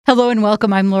Hello and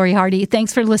welcome. I'm Lori Hardy.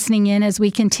 Thanks for listening in as we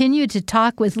continue to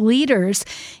talk with leaders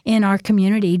in our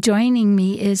community. Joining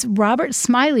me is Robert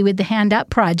Smiley with the Hand Up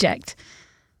Project.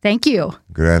 Thank you.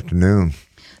 Good afternoon.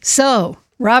 So,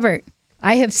 Robert,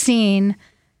 I have seen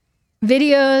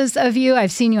videos of you.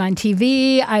 I've seen you on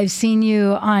TV. I've seen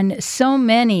you on so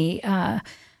many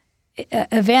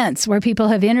events where people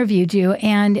have interviewed you.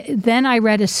 And then I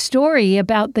read a story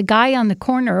about the guy on the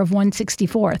corner of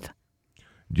 164th.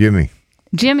 Jimmy.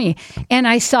 And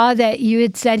I saw that you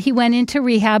had said he went into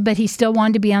rehab, but he still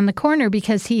wanted to be on the corner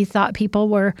because he thought people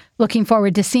were looking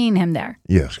forward to seeing him there.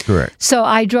 Yes, correct. So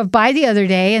I drove by the other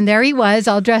day, and there he was,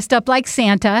 all dressed up like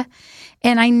Santa.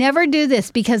 And I never do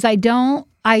this because I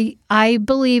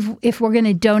believe if we're going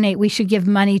to donate, we should give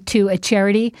money to a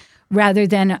charity rather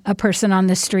than a person on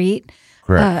the street.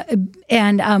 Correct.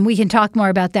 And we can talk more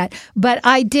about that. But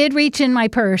I did reach in my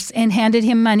purse and handed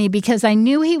him money because I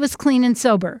knew he was clean and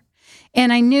sober.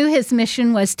 And I knew his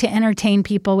mission was to entertain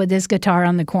people with his guitar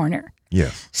on the corner.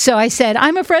 Yes. So I said,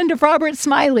 I'm a friend of Robert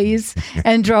Smiley's,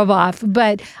 and drove off.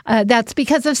 But that's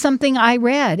because of something I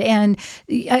read. And,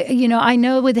 I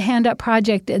know with the Hand Up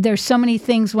Project, there's so many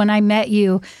things. When I met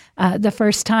you the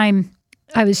first time,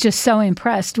 I was just so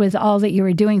impressed with all that you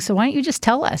were doing. So why don't you just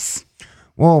tell us?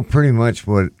 Well, pretty much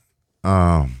what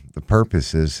the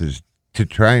purpose is to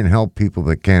try and help people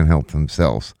that can't help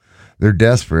themselves. They're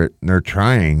desperate and they're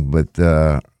trying, but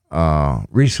the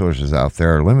resources out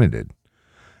there are limited.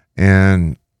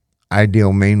 And I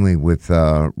deal mainly with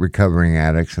recovering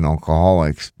addicts and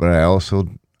alcoholics, but I also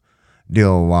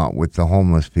deal a lot with the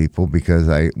homeless people because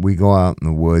we go out in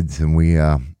the woods and we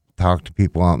talk to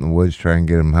people out in the woods, try and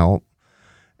get them help.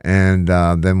 And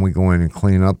then we go in and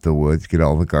clean up the woods, get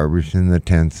all the garbage and the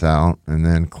tents out, and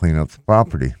then clean up the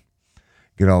property.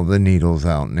 Get all the needles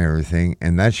out and everything.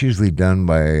 And that's usually done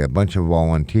by a bunch of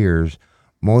volunteers,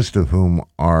 most of whom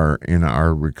are in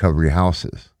our recovery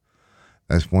houses.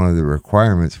 That's one of the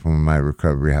requirements from my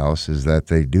recovery house is that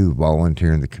they do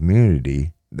volunteer in the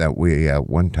community that we at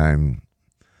one time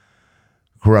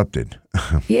corrupted.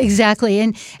 Exactly.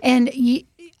 And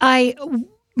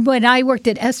when I worked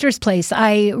at Esther's Place,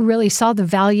 I really saw the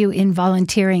value in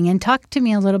volunteering. And talk to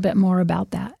me a little bit more about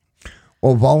that.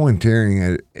 Well,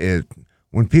 volunteering,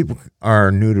 when people are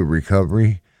new to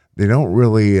recovery, they don't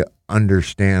really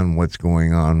understand what's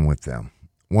going on with them.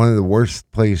 One of the worst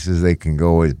places they can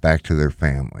go is back to their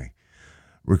family.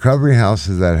 Recovery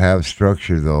houses that have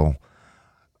structure, though,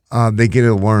 they get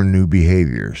to learn new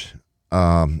behaviors,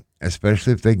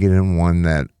 especially if they get in one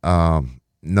that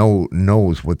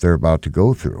knows what they're about to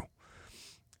go through.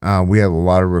 We have a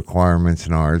lot of requirements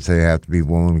in ours. They have to be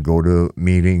willing to go to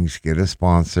meetings, get a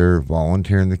sponsor,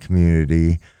 volunteer in the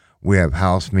community. We have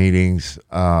house meetings,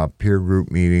 peer group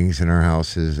meetings in our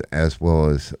houses, as well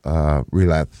as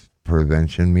relapse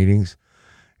prevention meetings.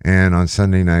 And on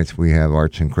Sunday nights, we have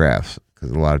arts and crafts because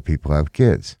a lot of people have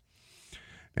kids.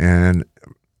 And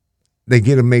they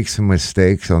get to make some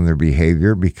mistakes on their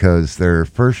behavior because their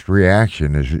first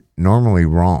reaction is normally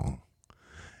wrong.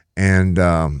 And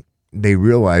they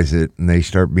realize it and they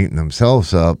start beating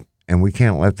themselves up. And we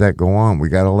can't let that go on. We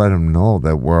got to let them know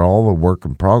that we're all a work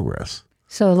in progress.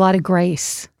 So a lot of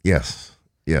grace. Yes.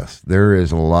 There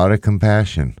is a lot of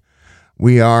compassion.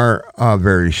 We are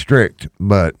very strict,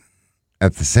 but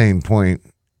at the same point,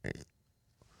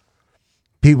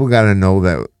 people got to know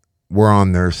that we're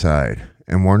on their side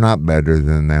and we're not better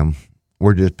than them.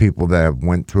 We're just people that have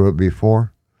went through it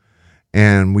before,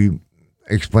 and we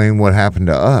explain what happened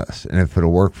to us. And if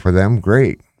it'll work for them,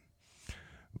 great.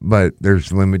 But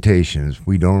there's limitations.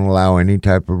 We don't allow any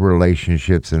type of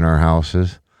relationships in our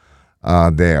houses.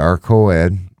 They are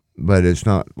co-ed, but it's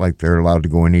not like they're allowed to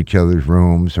go in each other's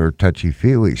rooms or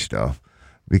touchy-feely stuff,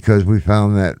 because we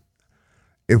found that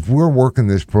if we're working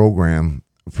this program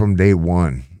from day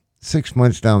one, 6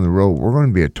 months down the road, we're going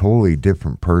to be a totally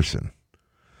different person.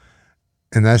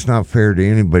 And that's not fair to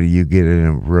anybody you get in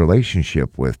a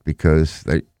relationship with, because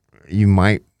you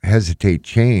might hesitate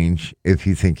change if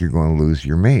you think you're going to lose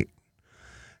your mate.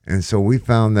 And so we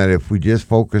found that if we just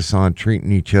focus on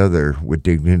treating each other with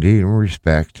dignity and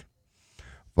respect,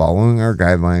 following our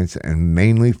guidelines, and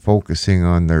mainly focusing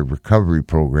on their recovery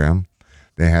program,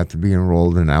 they have to be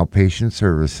enrolled in outpatient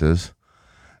services.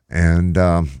 And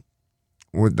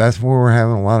that's where we're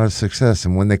having a lot of success.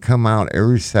 And when they come out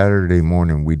every Saturday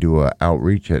morning, we do an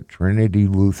outreach at Trinity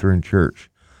Lutheran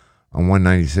Church on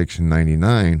 196 and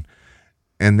 99.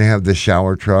 And they have the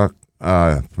shower truck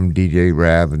from DJ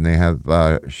Rav, and they have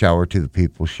Shower to the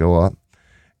People show up,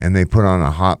 and they put on a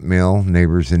hot meal,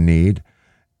 Neighbors in Need,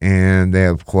 and they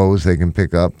have clothes they can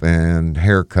pick up and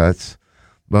haircuts.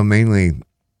 But mainly,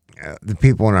 the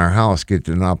people in our house get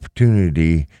an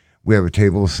opportunity. We have a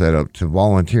table set up to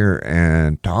volunteer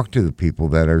and talk to the people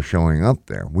that are showing up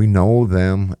there. We know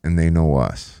them and they know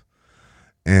us.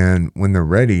 And when they're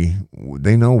ready,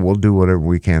 they know we'll do whatever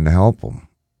we can to help them.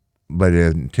 But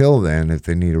until then, if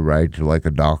they need a ride to like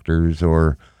a doctor's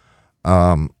or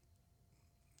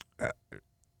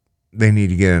they need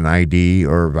to get an ID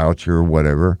or a voucher or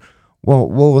whatever, well,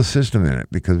 we'll assist them in it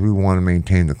because we want to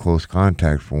maintain the close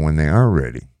contact for when they are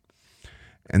ready.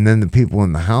 And then the people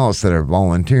in the house that are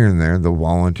volunteering there, the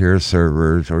volunteer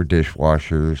servers or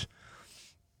dishwashers,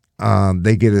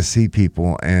 they get to see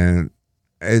people. And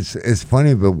it's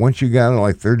funny, but once you got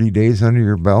like 30 days under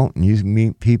your belt and you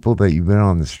meet people that you've been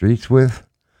on the streets with,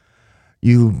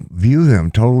 you view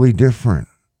them totally different.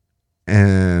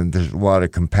 And there's a lot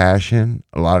of compassion,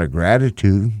 a lot of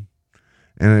gratitude,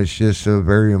 and it's just a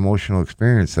very emotional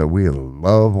experience that we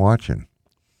love watching.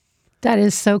 That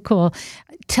is so cool.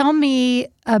 Tell me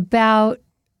about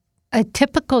a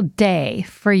typical day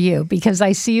for you, because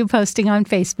I see you posting on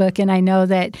Facebook, and I know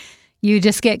that you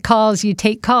just get calls, you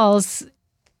take calls.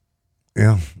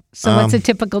 Yeah. So what's a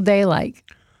typical day like?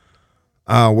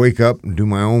 I'll wake up and do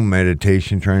my own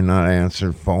meditation, trying not to answer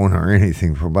the phone or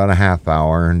anything for about a half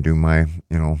hour and do my,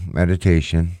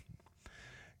 meditation.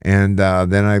 And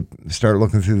then I start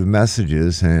looking through the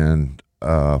messages and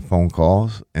phone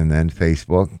calls and then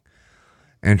Facebook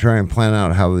and try and plan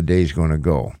out how the day's going to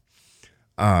go.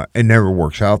 It never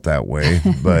works out that way,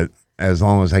 but as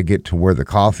long as I get to where the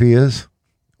coffee is,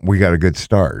 we got a good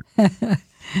start.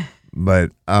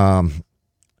 But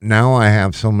now I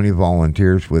have so many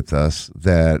volunteers with us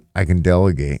that I can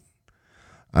delegate.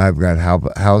 I've got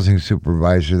housing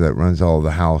supervisor that runs all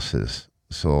the houses,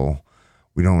 so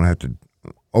we don't have to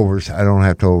I don't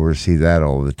have to oversee that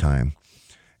all the time.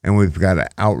 And we've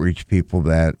got outreach people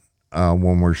that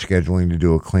when we're scheduling to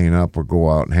do a cleanup or go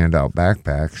out and hand out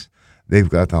backpacks, they've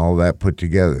got all that put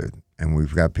together. And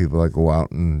we've got people that go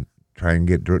out and try and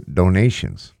get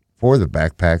donations for the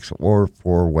backpacks or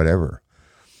for whatever.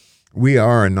 We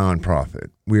are a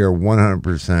nonprofit. We are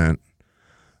 100%.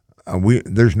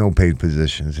 There's no paid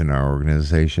positions in our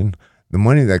organization. The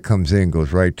money that comes in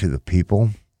goes right to the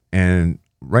people. And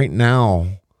right now,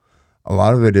 a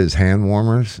lot of it is hand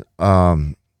warmers.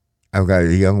 I've got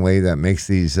a young lady that makes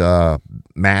these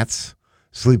mats,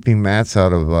 sleeping mats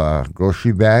out of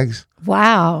grocery bags.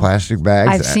 Wow. Plastic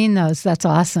bags. I've seen those. That's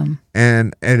awesome.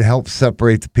 And it helps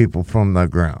separate the people from the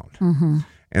ground. Mm-hmm.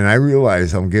 And I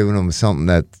realize I'm giving them something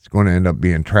that's going to end up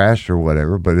being trashed or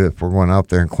whatever, but if we're going out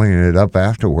there and cleaning it up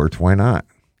afterwards, why not?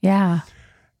 Yeah.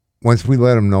 Once we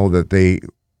let them know that they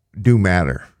do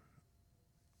matter,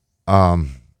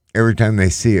 every time they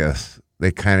see us,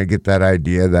 they kind of get that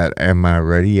idea that, am I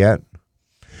ready yet?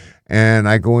 And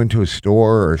I go into a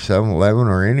store or 7-Eleven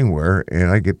or anywhere, and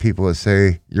I get people that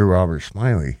say, you're Robert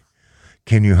Smiley.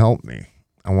 Can you help me?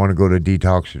 I want to go to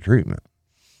detox or treatment.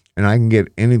 And I can get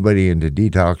anybody into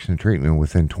detox and treatment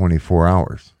within 24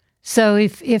 hours. So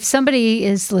if somebody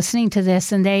is listening to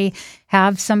this and they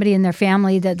have somebody in their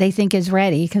family that they think is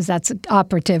ready, because that's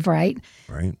operative, right?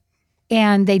 Right.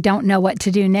 And they don't know what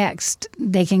to do next,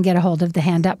 they can get a hold of the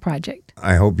Hand Up Project.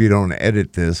 I hope you don't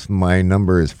edit this. My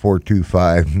number is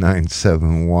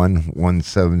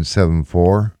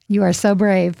 425-971-1774. You are so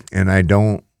brave. And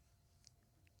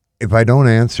if I don't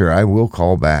answer, I will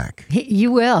call back.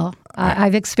 You will.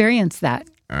 I've experienced that.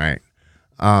 All right.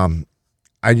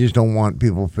 I just don't want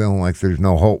people feeling like there's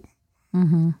no hope.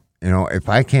 Mm-hmm. If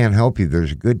I can't help you,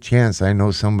 there's a good chance I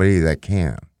know somebody that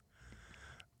can.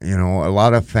 A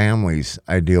lot of families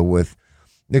I deal with,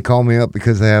 they call me up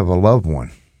because they have a loved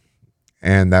one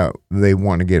and that they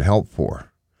want to get help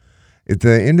for. If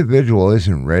the individual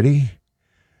isn't ready,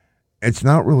 it's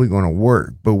not really going to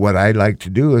work. But what I like to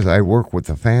do is I work with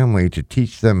the family to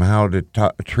teach them how to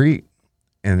treat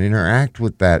and interact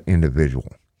with that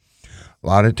individual. A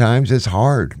lot of times it's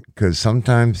hard because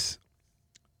sometimes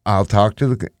I'll talk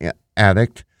to the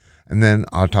addict and then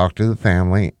I'll talk to the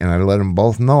family and I let them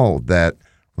both know that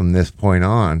from this point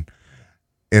on,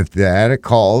 if the addict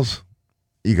calls,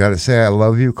 you got to say, I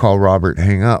love you, call Robert,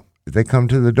 hang up. If they come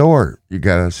to the door, you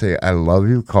got to say, I love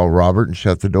you, call Robert, and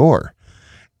shut the door.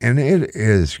 And it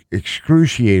is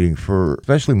excruciating for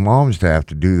especially moms to have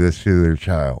to do this to their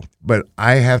child. But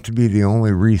I have to be the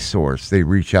only resource they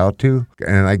reach out to.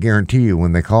 And I guarantee you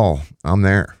when they call, I'm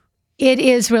there. It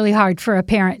is really hard for a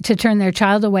parent to turn their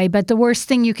child away, but the worst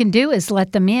thing you can do is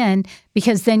let them in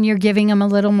because then you're giving them a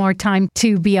little more time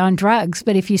to be on drugs.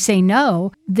 But if you say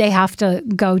no, they have to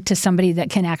go to somebody that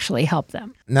can actually help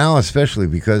them. Now, especially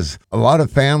because a lot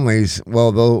of families,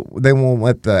 well, they won't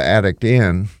let the addict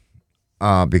in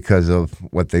because of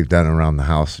what they've done around the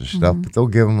house and stuff. But they'll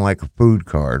give them like a food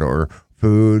card or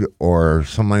food or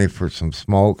some money for some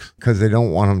smokes because they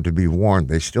don't want them to be warned.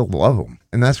 They still love them.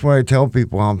 And that's why I tell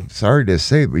people, I'm sorry to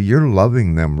say, but you're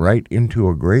loving them right into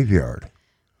a graveyard.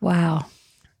 Wow.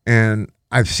 And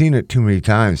I've seen it too many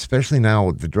times, especially now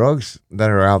with the drugs that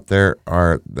are out there,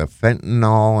 are the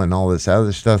fentanyl and all this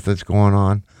other stuff that's going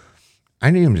on. I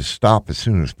need them to stop as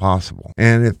soon as possible.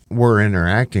 And if we're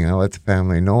interacting, I let the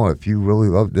family know, if you really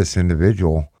love this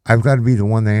individual, I've got to be the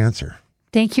one to answer.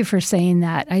 Thank you for saying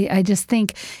that. I just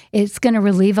think it's going to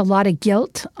relieve a lot of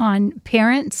guilt on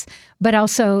parents, but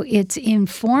also it's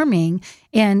informing.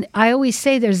 And I always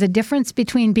say there's a difference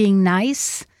between being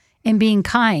nice and being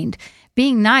kind.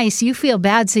 Being nice, you feel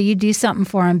bad, so you do something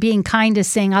for them. Being kind is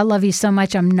saying, I love you so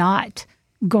much, I'm not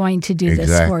going to do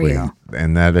this for you.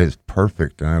 And that is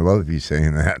perfect. And I love you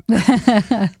saying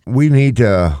that. We need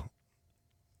to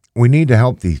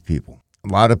help these people.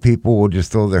 A lot of people will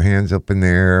just throw their hands up in the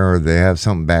air or they have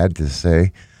something bad to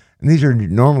say. And these are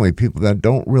normally people that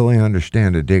don't really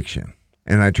understand addiction.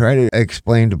 And I try to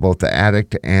explain to both the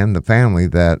addict and the family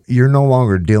that you're no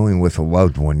longer dealing with a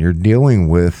loved one. You're dealing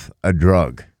with a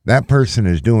drug. That person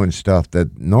is doing stuff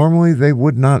that normally they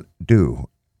would not do.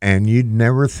 And you'd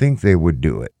never think they would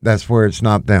do it. That's where it's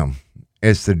not them.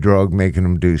 It's the drug making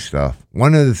them do stuff.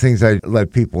 One of the things I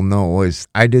let people know is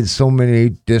I did so many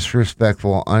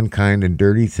disrespectful, unkind, and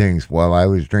dirty things while I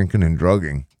was drinking and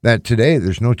drugging that today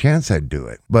there's no chance I'd do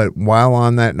it. But while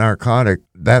on that narcotic,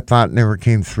 that thought never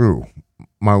came through.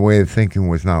 My way of thinking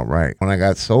was not right. When I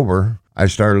got sober, I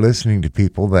started listening to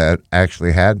people that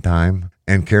actually had time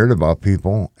and cared about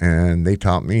people, and they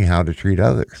taught me how to treat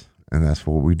others. And that's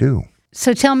what we do.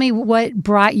 So tell me what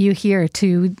brought you here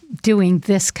to doing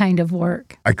this kind of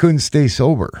work. I couldn't stay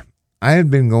sober. I had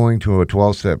been going to a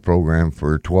 12-step program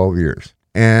for 12 years.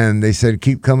 And they said,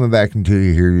 keep coming back until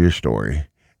you hear your story.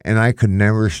 And I could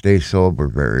never stay sober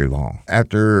very long.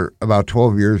 After about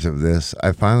 12 years of this,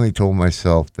 I finally told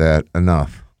myself that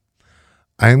enough.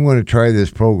 I'm going to try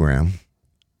this program,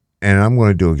 and I'm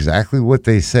going to do exactly what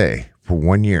they say for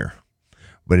 1 year.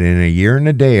 But in a year and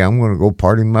a day, I'm going to go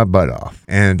party my butt off.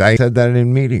 And I said that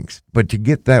in meetings. But to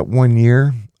get that 1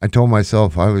 year, I told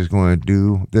myself I was going to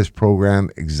do this program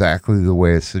exactly the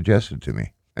way it's suggested to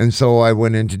me. And so I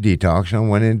went into detox and I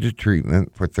went into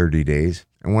treatment for 30 days.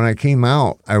 And when I came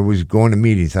out, I was going to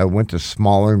meetings. I went to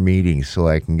smaller meetings so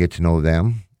I can get to know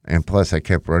them. And plus, I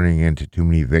kept running into too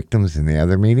many victims in the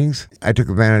other meetings. I took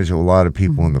advantage of a lot of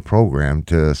people in the program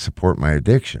to support my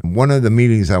addiction. One of the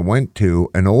meetings I went to,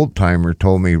 an old-timer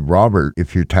told me, Robert,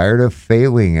 if you're tired of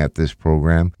failing at this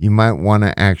program, you might want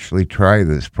to actually try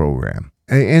this program.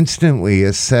 And instantly,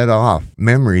 it set off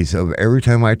memories of every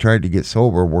time I tried to get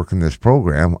sober working this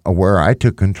program where I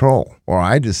took control. Or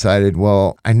I decided,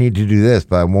 well, I need to do this,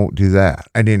 but I won't do that.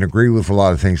 I didn't agree with a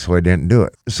lot of things, so I didn't do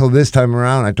it. So this time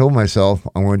around, I told myself,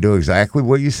 I'm going to do exactly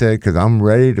what you said because I'm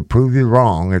ready to prove you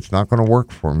wrong. It's not going to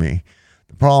work for me.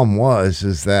 The problem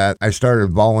is that I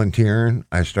started volunteering.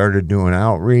 I started doing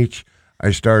outreach.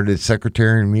 I started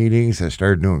secretarial meetings. I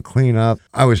started doing cleanup.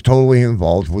 I was totally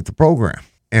involved with the program.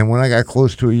 And when I got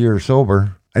close to a year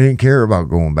sober, I didn't care about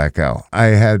going back out. I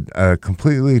had a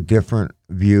completely different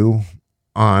view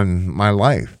on my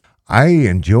life. I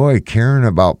enjoy caring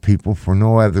about people for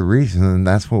no other reason than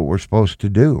that's what we're supposed to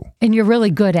do. And you're really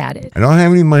good at it. I don't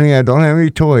have any money. I don't have any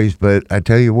toys. But I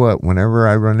tell you what, whenever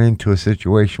I run into a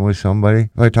situation with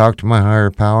somebody, if I talk to my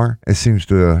higher power, it seems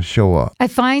to show up. I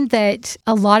find that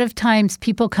a lot of times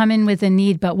people come in with a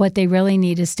need, but what they really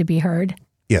need is to be heard.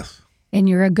 Yes. And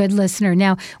you're a good listener.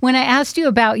 Now, when I asked you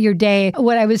about your day,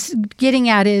 what I was getting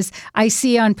at is I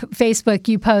see on Facebook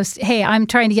you post, hey, I'm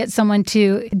trying to get someone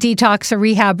to detox or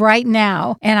rehab right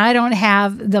now, and I don't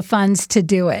have the funds to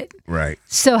do it. Right.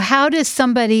 So how does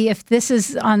somebody, if this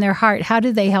is on their heart, how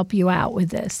do they help you out with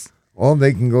this? Well,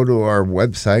 they can go to our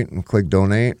website and click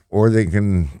donate, or they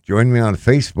can join me on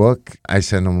Facebook. I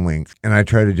send them links, and I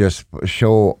try to just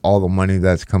show all the money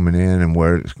that's coming in and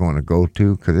where it's going to go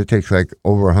to, because it takes like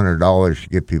over $100 to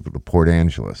get people to Port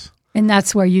Angeles. And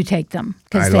that's where you take them.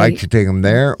 I like to take them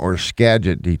there or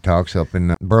Skagit Detox up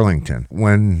in Burlington.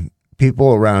 When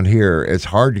people around here, it's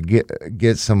hard to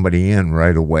get somebody in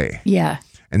right away. Yeah.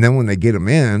 And then when they get them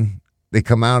in, they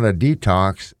come out of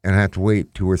detox and have to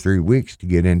wait 2 or 3 weeks to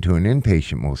get into an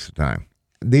inpatient most of the time.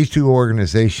 These two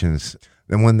organizations,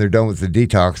 then when they're done with the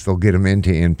detox, they'll get them into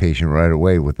inpatient right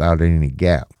away without any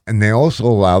gap. And they also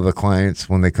allow the clients,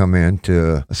 when they come in,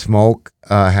 to smoke,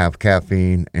 have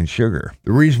caffeine, and sugar.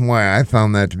 The reason why I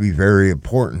found that to be very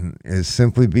important is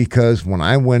simply because when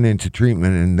I went into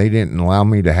treatment and they didn't allow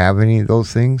me to have any of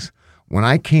those things, When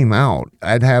I came out,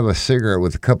 I'd have a cigarette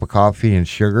with a cup of coffee and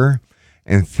sugar,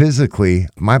 and physically,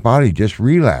 my body just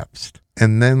relapsed.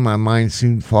 And then my mind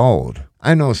soon followed.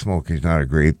 I know smoking's not a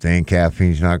great thing.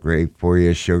 Caffeine's not great for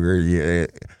you. Sugar.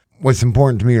 What's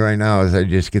important to me right now is I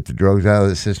just get the drugs out of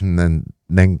the system,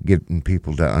 then getting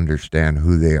people to understand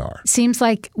who they are. Seems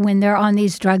like when they're on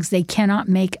these drugs, they cannot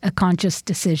make a conscious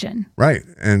decision. Right.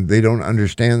 And they don't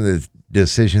understand the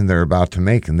decision they're about to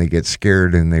make, and they get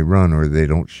scared and they run, or they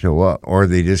don't show up, or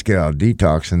they just get out of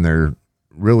detox and they're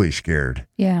really scared.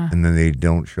 Yeah. And then they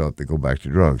don't show up. They go back to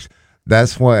drugs.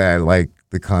 That's why I like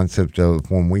the concept of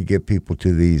when we get people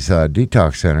to these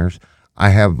detox centers, I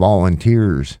have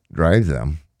volunteers drive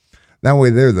them. That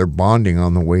way they're bonding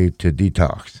on the way to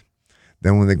detox.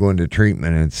 Then when they go into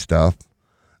treatment and stuff,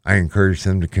 I encourage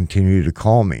them to continue to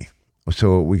call me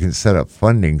so we can set up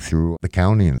funding through the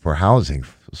county for housing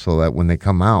so that when they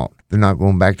come out, they're not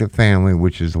going back to family,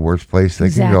 which is the worst place they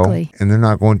can go. And they're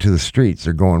not going to the streets.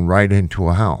 They're going right into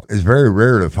a house. It's very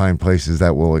rare to find places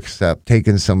that will accept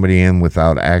taking somebody in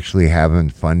without actually having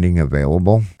funding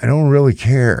available. I don't really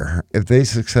care. If they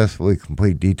successfully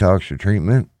complete detox or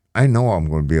treatment, I know I'm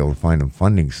going to be able to find them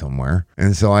funding somewhere,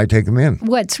 and so I take them in.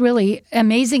 What's really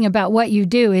amazing about what you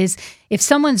do is if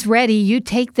someone's ready, you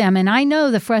take them. And I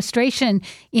know the frustration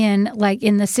in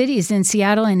the cities in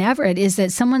Seattle and Everett is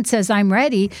that someone says, I'm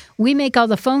ready. We make all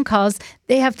the phone calls.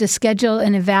 They have to schedule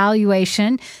an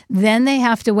evaluation. Then they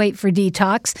have to wait for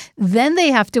detox. Then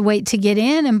they have to wait to get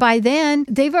in. And by then,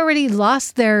 they've already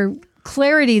lost their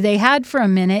clarity they had for a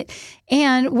minute.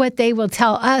 And what they will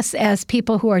tell us as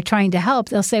people who are trying to help,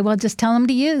 they'll say, well, just tell them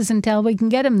to use until we can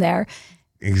get them there.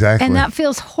 Exactly. And that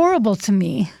feels horrible to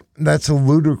me. That's a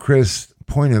ludicrous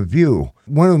point of view.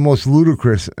 One of the most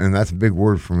ludicrous, and that's a big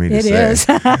word for me to say. It is.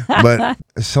 But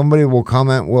somebody will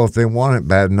comment, well, if they want it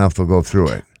bad enough, they'll go through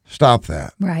it. Stop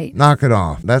that. Right. Knock it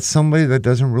off. That's somebody that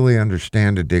doesn't really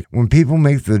understand addiction. When people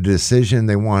make the decision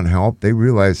they want help, they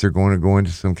realize they're going to go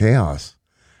into some chaos.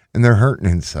 And they're hurting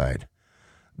inside.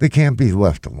 They can't be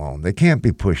left alone. They can't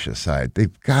be pushed aside.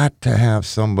 They've got to have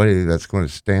somebody that's going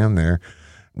to stand there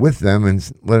with them and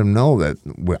let them know that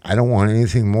I don't want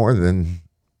anything more than,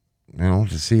 to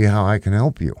see how I can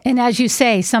help you. And as you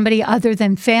say, somebody other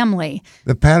than family.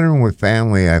 The pattern with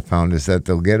family I found is that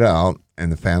they'll get out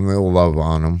and the family will love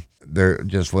on them. They're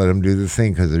just let them do the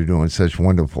thing because they're doing such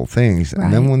wonderful things. Right.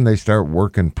 And then when they start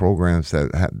working programs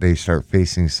that they start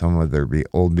facing some of their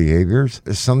old behaviors,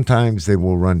 sometimes they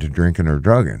will run to drinking or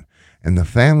drugging. And the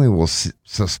family will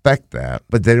suspect that,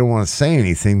 but they don't want to say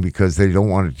anything because they don't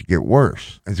want it to get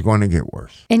worse. It's going to get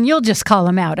worse. And you'll just call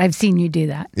them out. I've seen you do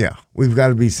that. Yeah. We've got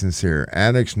to be sincere.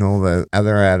 Addicts know that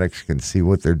other addicts can see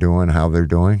what they're doing, how they're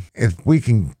doing. If we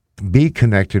can be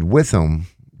connected with them,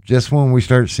 just when we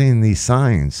start seeing these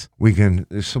signs, we can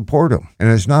support them.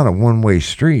 And it's not a one-way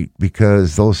street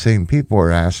because those same people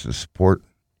are asked to support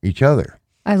each other.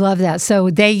 I love that. So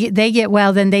they get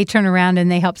well, then they turn around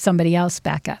and they help somebody else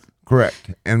back up.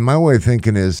 Correct. And my way of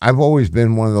thinking is I've always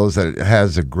been one of those that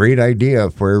has a great idea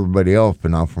for everybody else,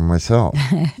 but not for myself.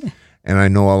 And I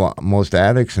know most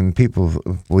addicts and people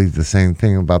believe the same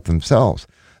thing about themselves.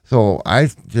 So I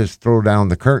just throw down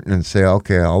the curtain and say,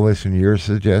 okay, I'll listen to your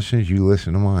suggestions, you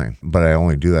listen to mine. But I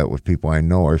only do that with people I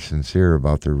know are sincere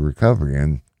about their recovery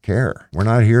and care. We're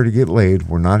not here to get laid.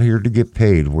 We're not here to get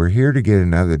paid. We're here to get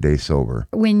another day sober.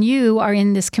 When you are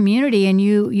in this community and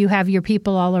you have your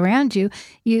people all around you,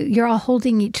 you're all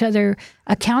holding each other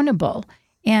accountable.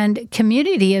 And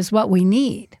community is what we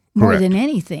need. More than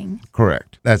anything.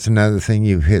 Correct. That's another thing.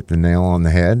 You've hit the nail on the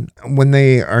head. When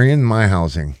they are in my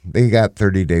housing, they got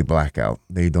 30-day blackout.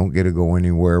 They don't get to go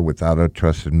anywhere without a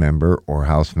trusted member or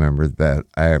house member that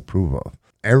I approve of.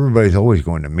 Everybody's always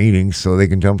going to meetings, so they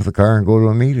can jump in the car and go to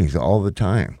the meetings all the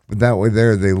time. But that way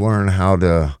they learn how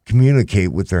to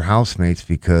communicate with their housemates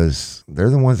because they're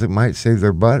the ones that might save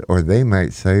their butt or they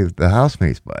might save the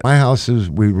housemate's butt. My house is,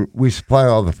 we supply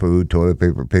all the food, toilet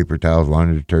paper, paper towels,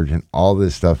 laundry detergent, all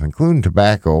this stuff, including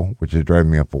tobacco, which is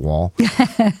driving me up a wall.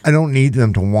 I don't need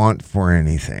them to want for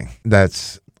anything.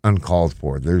 That's uncalled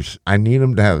for. I need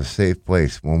them to have a safe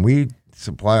place. When we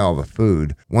supply all the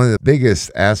food, one of the biggest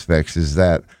aspects is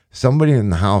that somebody in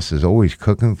the house is always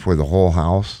cooking for the whole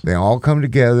house. They all come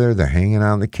together, they're hanging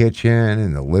out in the kitchen,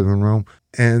 in the living room,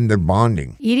 and they're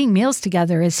bonding. Eating meals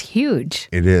together is huge.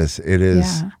 It is.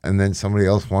 Yeah. And then somebody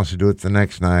else wants to do it the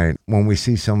next night. When we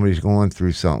see somebody's going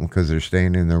through something because they're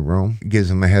staying in their room, it gives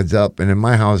them a heads up. And in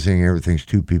my housing, everything's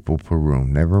 2 people per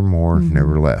room, never more,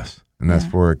 never less. And that's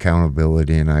for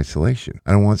accountability and isolation.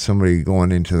 I don't want somebody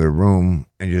going into their room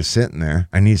and just sitting there.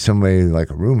 I need somebody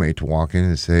like a roommate to walk in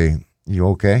and say, You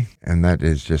okay? And that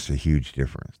is just a huge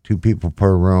difference. 2 people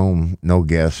per room, no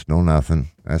guests, no nothing.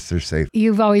 That's their safe.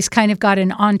 You've always kind of got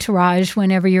an entourage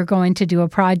whenever you're going to do a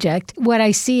project. What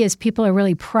I see is people are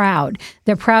really proud.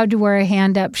 They're proud to wear a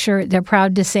hand-up shirt. They're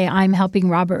proud to say, I'm helping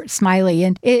Robert Smiley.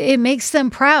 And it makes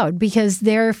them proud because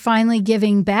they're finally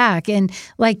giving back. And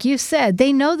like you said,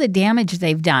 they know the damage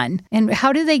they've done. And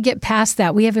how do they get past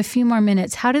that? We have a few more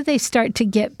minutes. How do they start to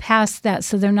get past that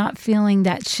so they're not feeling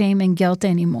that shame and guilt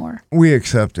anymore? We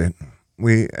accept it.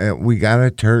 We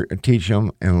got to teach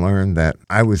them and learn that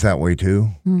I was that way too.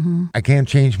 Mm-hmm. I can't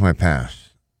change my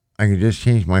past. I can just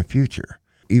change my future.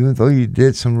 Even though you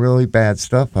did some really bad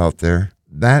stuff out there,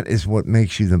 that is what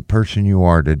makes you the person you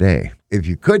are today. If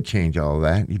you could change all of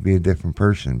that, you'd be a different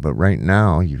person. But right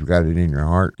now, you've got it in your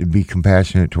heart to be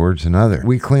compassionate towards another.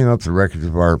 We clean up the records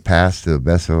of our past to the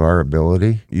best of our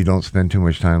ability. You don't spend too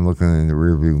much time looking in the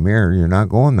rearview mirror. You're not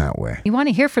going that way. You want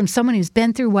to hear from someone who's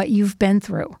been through what you've been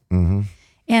through. Mm-hmm.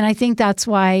 And I think that's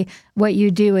why what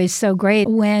you do is so great.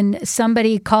 When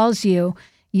somebody calls you,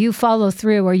 you follow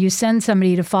through, or you send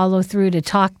somebody to follow through to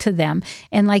talk to them.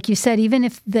 And like you said, even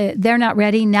if they're not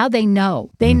ready, now they know.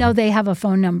 They know they have a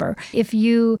phone number. If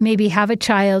you maybe have a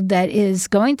child that is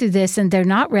going through this and they're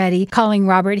not ready, calling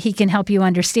Robert, he can help you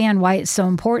understand why it's so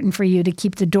important for you to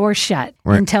keep the door shut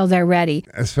until they're ready.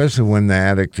 Especially when the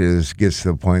addict gets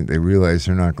to the point they realize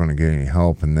they're not going to get any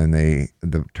help, and then they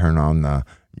turn on the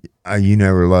you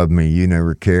never loved me, you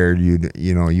never cared, you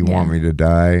want me to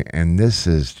die. And this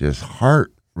is just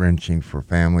heart-wrenching for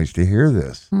families to hear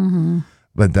this. Mm-hmm.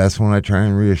 But that's when I try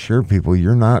and reassure people,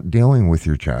 you're not dealing with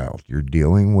your child. You're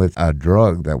dealing with a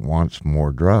drug that wants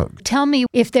more drugs. Tell me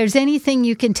if there's anything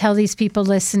you can tell these people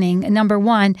listening. Number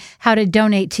one, how to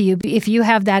donate to you. If you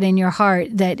have that in your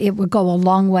heart, that it would go a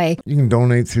long way. You can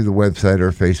donate through the website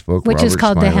or Facebook. Which is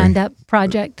called Smiley. The Hand Up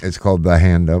Project? It's called The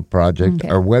Hand Up Project. Okay.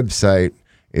 Our website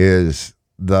is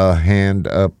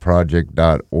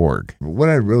thehandupproject.org. What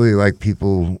I'd really like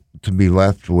people to be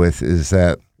left with is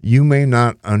that you may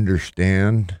not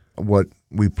understand what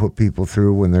we put people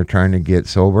through when they're trying to get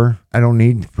sober. I don't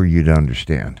need for you to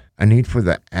understand. I need for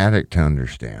the addict to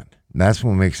understand. That's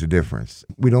what makes a difference.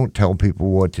 We don't tell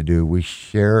people what to do. We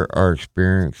share our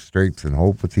experience, strengths, and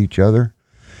hope with each other.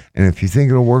 And if you think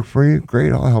it'll work for you,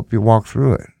 great, I'll help you walk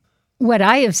through it. What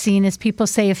I have seen is people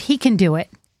say, if he can do it,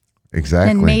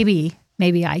 exactly, then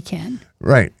maybe I can.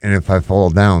 Right. And if I fall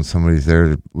down, somebody's there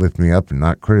to lift me up and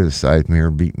not criticize me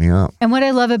or beat me up. And what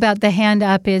I love about the Hand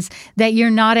Up is that you're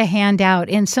not a handout.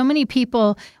 And so many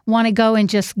people want to go and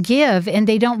just give, and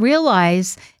they don't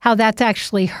realize how that's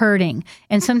actually hurting.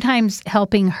 And sometimes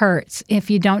helping hurts if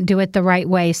you don't do it the right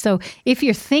way. So if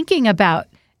you're thinking about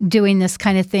doing this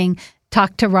kind of thing,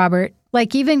 talk to Robert.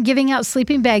 Like even giving out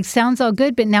sleeping bags sounds all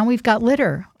good, but now we've got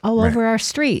litter all over our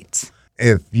streets.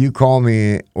 If you call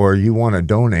me or you want to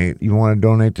donate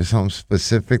to something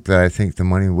specific that I think the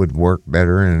money would work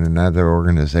better in another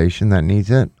organization that needs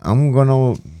it, I'm going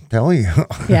to tell you.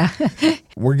 Yeah.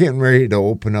 We're getting ready to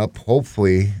open up,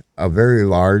 hopefully, a very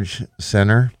large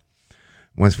center.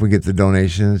 Once we get the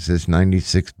donations, it's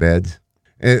 96 beds.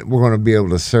 We're going to be able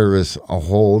to service a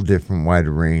whole different wide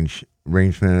arrangement.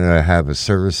 I have a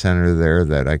service center there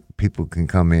that people can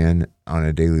come in on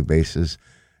a daily basis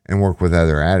and work with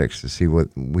other addicts to see what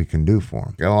we can do for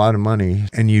them. Got a lot of money,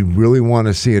 and you really want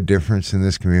to see a difference in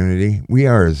this community. We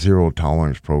are a zero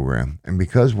tolerance program, and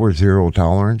because we're zero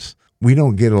tolerance, we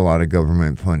don't get a lot of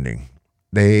government funding.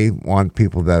 They want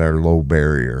people that are low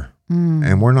barrier,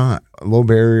 and we're not. Low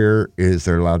barrier is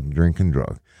they're allowed to drink and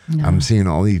drug. No. I'm seeing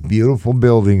all these beautiful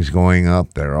buildings going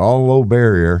up. They're all low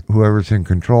barrier. Whoever's in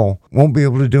control won't be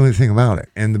able to do anything about it.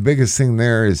 And the biggest thing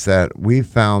there is that we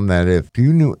found that if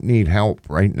you need help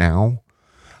right now,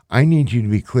 I need you to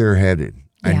be clear-headed.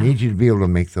 Yeah. I need you to be able to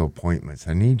make the appointments.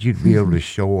 I need you to be able to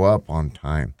show up on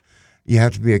time. You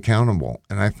have to be accountable.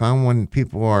 And I found when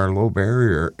people are low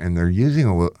barrier and they're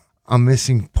using a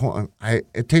missing point,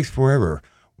 it takes forever.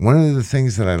 One of the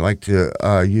things that I like to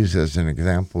use as an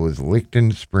example is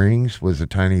Licton Springs was a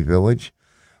tiny village.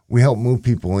 We helped move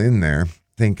people in there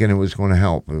thinking it was going to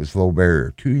help. It was low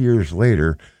barrier. 2 years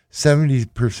later,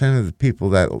 70% of the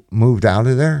people that moved out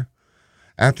of there,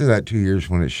 after that 2 years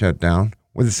when it shut down,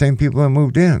 were the same people that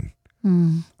moved in.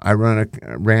 I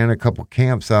ran a couple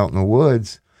camps out in the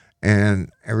woods,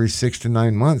 and every 6 to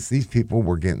 9 months, these people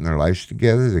were getting their lives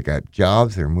together. They got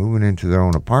jobs. They're moving into their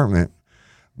own apartment,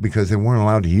 because they weren't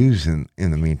allowed to use in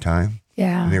the meantime.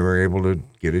 Yeah. And they were able to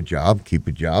get a job, keep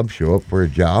a job, show up for a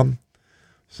job.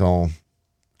 So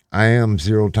I am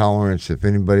zero tolerance. If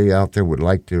anybody out there would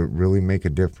like to really make a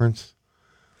difference,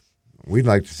 we'd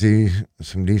like to see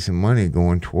some decent money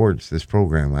going towards this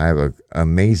program. I have an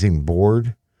amazing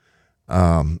board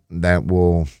that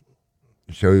will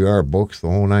show you our books, the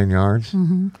whole 9 yards.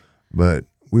 Mm-hmm. But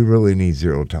we really need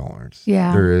zero tolerance.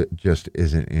 Yeah. There just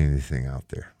isn't anything out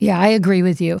there. Yeah, I agree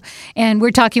with you. And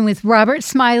we're talking with Robert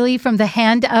Smiley from the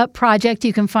Hand Up Project.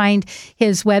 You can find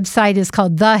his website is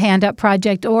called The Hand Up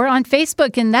Project, or on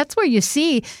Facebook, and that's where you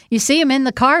see him in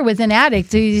the car with an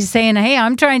addict. He's saying, "Hey,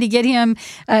 I'm trying to get him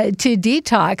to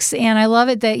detox." And I love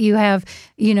it that you have,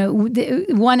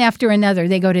 one after another.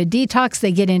 They go to detox,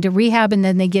 they get into rehab, and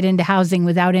then they get into housing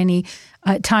without any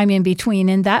time in between,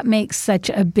 and that makes such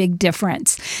a big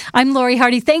difference. I'm Lori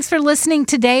Hardy. Thanks for listening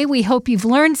today. We hope you've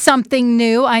learned something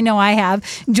new. I know I have.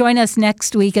 Join us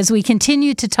next week as we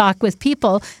continue to talk with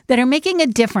people that are making a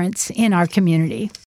difference in our community.